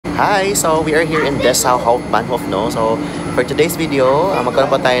Hi! So, we are here in DESSAU Hauptbahnhof, no? So, for today's video, magkaroon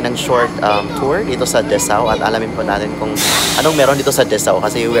po tayo ng short tour dito sa DESSAU at alamin po natin kung anong meron dito sa DESSAU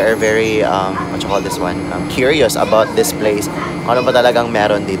kasi we are very, what you call this one, curious about this place. Kung ano ba talagang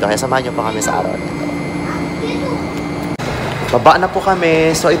meron dito. Kaya samahan nyo po kami sa araw nito. Baba na po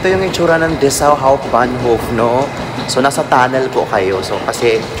kami. So, ito yung itsura ng DESSAU Hauptbahnhof, no? So, nasa tunnel po kayo. So,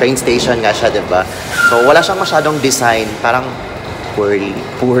 kasi train station nga siya, diba? So, wala siyang masyadong design. Parang poorly.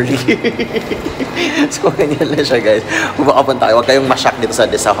 So, ganyan lang siya, guys. Kung makapunta kayo, huwag kayong masyak dito sa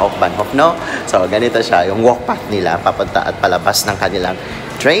DESSAU Hauptbahnhof, no? So, ganito siya. Yung walk path nila, papunta at palabas ng kanilang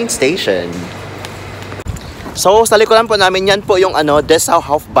train station. So, sa likuran po namin, yan po yung DESSAU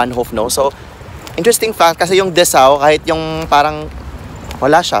Hauptbahnhof, no? So, interesting fact, kasi yung DESSAU, kahit yung parang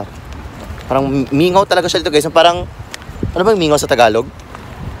wala siya. Parang mingaw talaga siya dito, guys. Parang, ano bang mingaw sa Tagalog?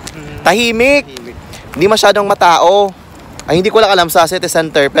 Tahimik! Hindi masyadong matao. Ay, hindi ko lang alam sa city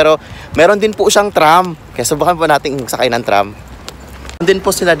center, pero meron din po siyang tram. Kaya subukan po natin sakay ng tram. Meron din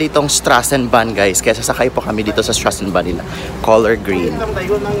po sila ditong Strassenbahn, guys. Kaya sasakay po kami dito sa Strassenbahn nila. Color green.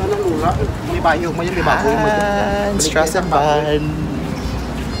 Strassenbahn.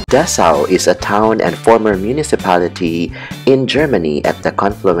 Dessau is a town and former municipality in Germany at the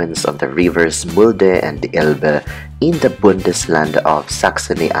confluence of the rivers Mulde and Elbe in the Bundesland of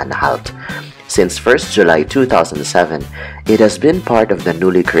Saxony-Anhalt. Since 1st July 2007, it has been part of the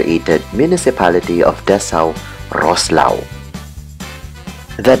newly created municipality of Dessau, ROßLAU.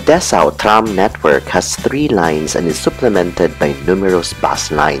 The Dessau tram network has 3 lines and is supplemented by numerous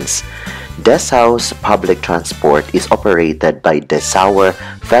bus lines. Dessau's public transport is operated by Dessauer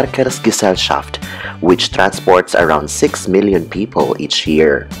Verkehrsgesellschaft, which transports around 6 million people each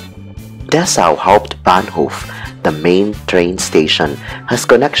year. Dessau Hauptbahnhof, the main train station, has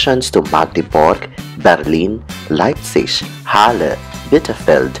connections to Magdeburg, Berlin, Leipzig, Halle,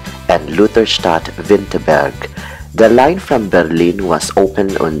 Bitterfeld, and Lutherstadt-Winterberg. The line from Berlin was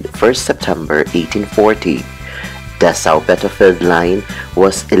opened on 1st September 1840. Dessau-Bitterfeld line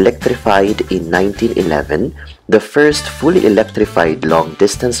was electrified in 1911, the first fully electrified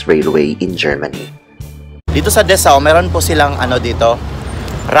long-distance railway in Germany. Dito sa DESSAU, meron po silang dito,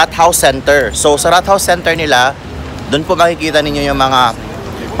 Rathaus Center. So, sa Rathaus Center nila, doon po makikita ninyo yung mga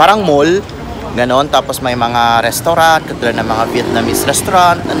parang mall, ganon. Tapos may mga restaurant, katulad ng mga Vietnamese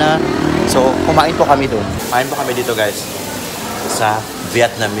restaurant. So, kumain po kami doon. Kumain po kami dito, guys, sa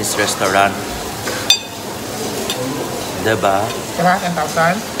Vietnamese restaurant. Diba? Sarap ang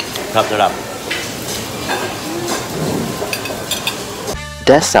tawsan? Sarap.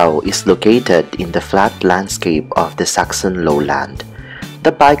 Dessau is located in the flat landscape of the Saxon lowland. The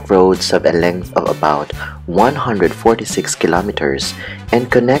bike roads have a length of about 146 kilometers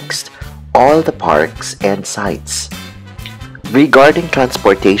and connects all the parks and sites. Regarding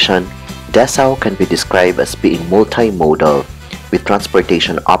transportation, Dessau can be described as being multimodal, with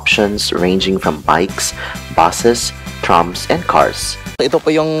transportation options ranging from bikes, buses, trams, and cars. Ito po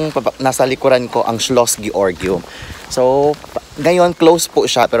yung nasa likuran ko, ang Schloss Georgium. So, ngayon close po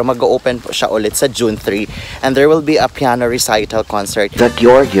siya pero mag-open po siya ulit sa June 3 and there will be a piano recital concert. The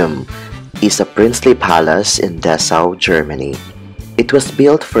Georgium is a princely palace in Dessau, Germany. It was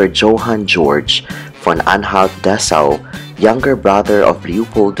built for Johann Georg von Anhalt-Dessau, younger brother of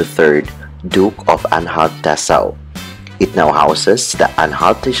Leopold III, Duke of Anhalt-Dessau. It now houses the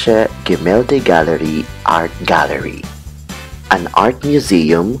Anhaltische Gemäldegalerie Art Gallery, an art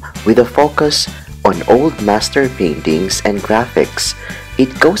museum with a focus on old master paintings and graphics.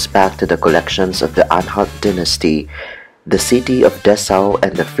 It goes back to the collections of the Anhalt dynasty, the city of Dessau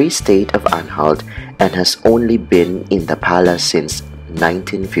and the Free State of Anhalt, and has only been in the palace since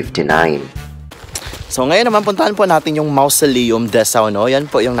 1959. So ngayon naman puntahan po natin yung Mausoleum Dessau, no? Yan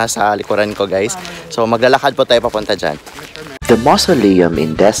po yung nasa likuran ko, guys. So maglalakad po tayo papunta dyan. The mausoleum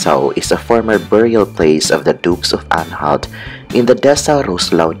in Dessau is a former burial place of the Dukes of Anhalt in the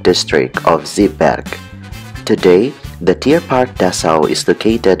Dessau-ROßLAU district of Seeberg. Today, the Tierpark Dessau is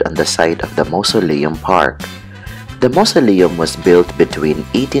located on the site of the Mausoleum Park. The mausoleum was built between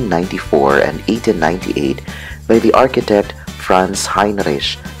 1894 and 1898 by the architect Franz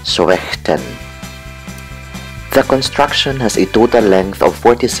Heinrich Schwechten. The construction has a total length of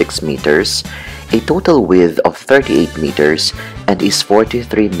 46 meters, a total width of 38 meters, and is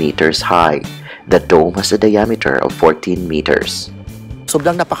 43 meters high. The dome has a diameter of 14 meters.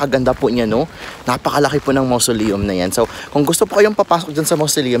 Sobrang napakaganda po niya, no? Napakalaki po ng mausoleum na yan. So, kung gusto po kayong papasok dyan sa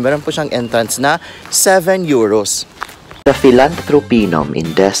mausoleum, meron po siyang entrance na 7 euros. The Philanthropinum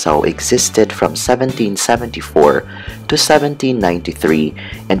in Dessau existed from 1774 to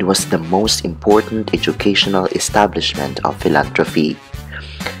 1793 and was the most important educational establishment of philanthropy.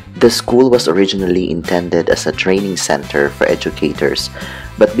 The school was originally intended as a training center for educators,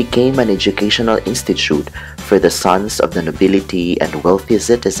 but became an educational institute for the sons of the nobility and wealthy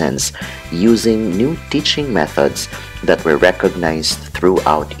citizens using new teaching methods that were recognized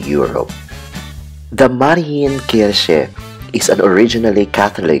throughout Europe. The Marienkirche is an originally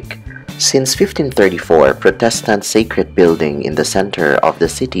Catholic, since 1534 Protestant sacred building in the center of the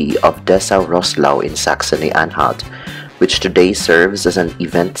city of DESSAU ROßLAU in Saxony-Anhalt, which today serves as an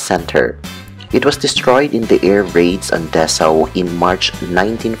event center. It was destroyed in the air raids on Dessau in March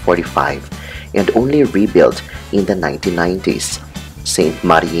 1945 and only rebuilt in the 1990s. St.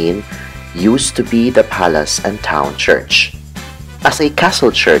 Marien used to be the palace and town church. As a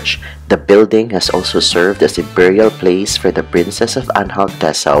castle church, the building has also served as a burial place for the princes of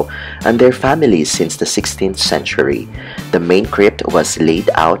Anhalt-Dessau and their families since the 16th century. The main crypt was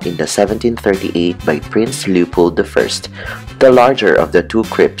laid out in the 1738 by Prince Leopold I. The larger of the two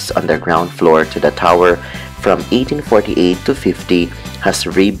crypts on the ground floor to the tower from 1848 to 50 has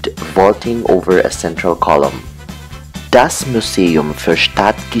ribbed vaulting over a central column. Das Museum für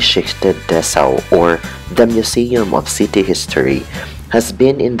Stadtgeschichte Dessau, or the Museum of City History, has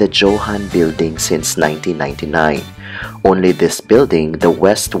been in the Johann Building since 1999. Only this building, the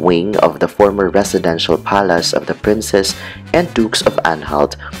west wing of the former residential palace of the princes and dukes of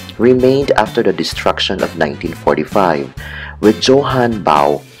Anhalt, remained after the destruction of 1945. With Johann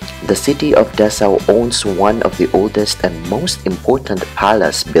Bau, the city of Dessau owns one of the oldest and most important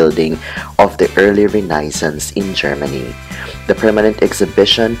palace building of the early Renaissance in Germany. The permanent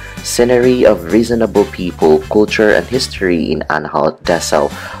exhibition, Scenery of Reasonable People, Culture and History in Anhalt-Dessau,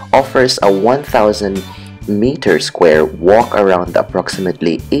 offers a 1,000-meter square walk around the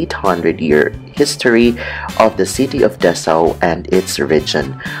approximately 800-year history of the city of Dessau and its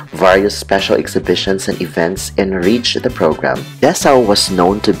region. Various special exhibitions and events enrich the program. Dessau was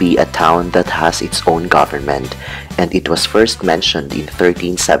known to be a town that has its own government, and it was first mentioned in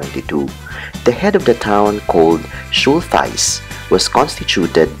 1372. The head of the town, called Schultheiss, was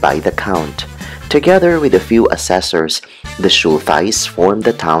constituted by the count. Together with a few assessors, the Schultheiss formed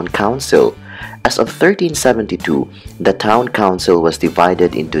the town council. As of 1372, the town council was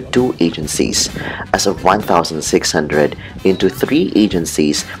divided into two agencies, as of 1600 into three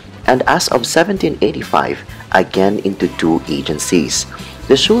agencies, and as of 1785 again into two agencies.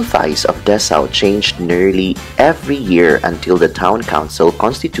 The Schultheiss of Dessau changed nearly every year until the town council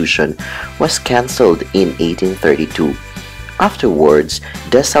constitution was cancelled in 1832. Afterwards,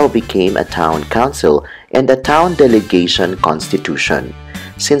 Dessau became a town council and a town delegation constitution.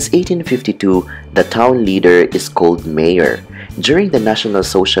 Since 1852, the town leader is called mayor. During the National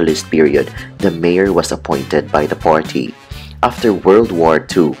Socialist period, the mayor was appointed by the party. After World War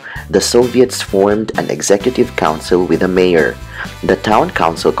II, the Soviets formed an executive council with a mayor. The town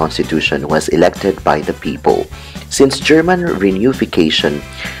council constitution was elected by the people. Since German reunification,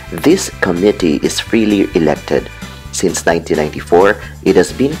 this committee is freely elected. Since 1994, it has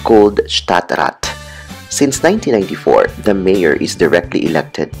been called Stadtrat. Since 1994, the mayor is directly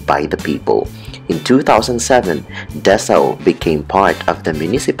elected by the people. In 2007, Dessau became part of the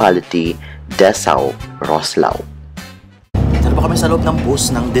municipality DESSAU ROßLAU. Ito na po kami sa loob ng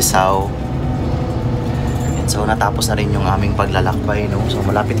bus ng DESSAU. And so natapos na rin yung aming paglalakbay, no? So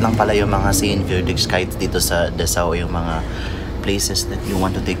malapit lang pala yung mga Sehenswürdigkeiten dito sa DESSAU, yung mga places that you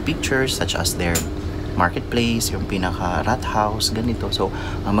want to take pictures, such as their marketplace, yung pinaka Rathaus, ganito. So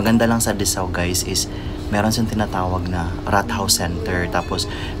ang maganda lang sa DESSAU, guys, is meron siyang tinatawag na Rathaus Center. Tapos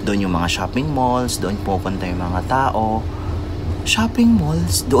doon yung mga shopping malls, doon pupunta yung mga tao. Shopping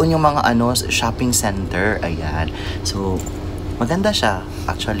malls, doon yung mga shopping center. Ayan. So maganda siya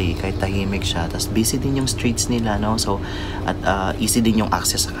actually, kahit tahimik siya. Tapos busy din yung streets nila, no? So at easy din yung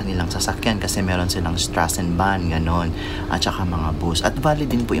access sa kanilang sasakyan kasi meron silang Straßenbahn, ganon, at saka mga bus. At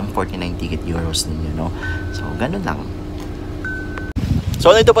valid din po yung 49 ticket euros ninyo, no? So ganun lang. So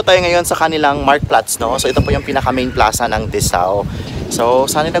nandito po tayo ngayon sa kanilang Marktplatz, no? So ito po yung pinaka main plaza ng DESSAU. So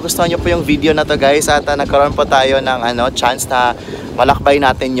sana nagustuhan nyo po yung video na to, guys, at nagkaroon po tayo ng chance na malakbay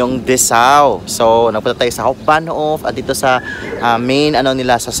natin yung DESSAU. So nagpunta tayo sa Hauptbahnhof at dito sa main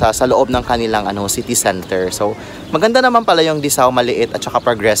nila sa loob ng kanilang city center. So maganda naman pala yung DESSAU, maliit at saka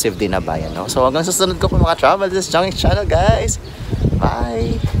progressive din na bayan, no? So hanggang susunod ko po mga travel, this is Johnny's channel, guys.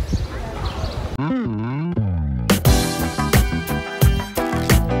 Bye.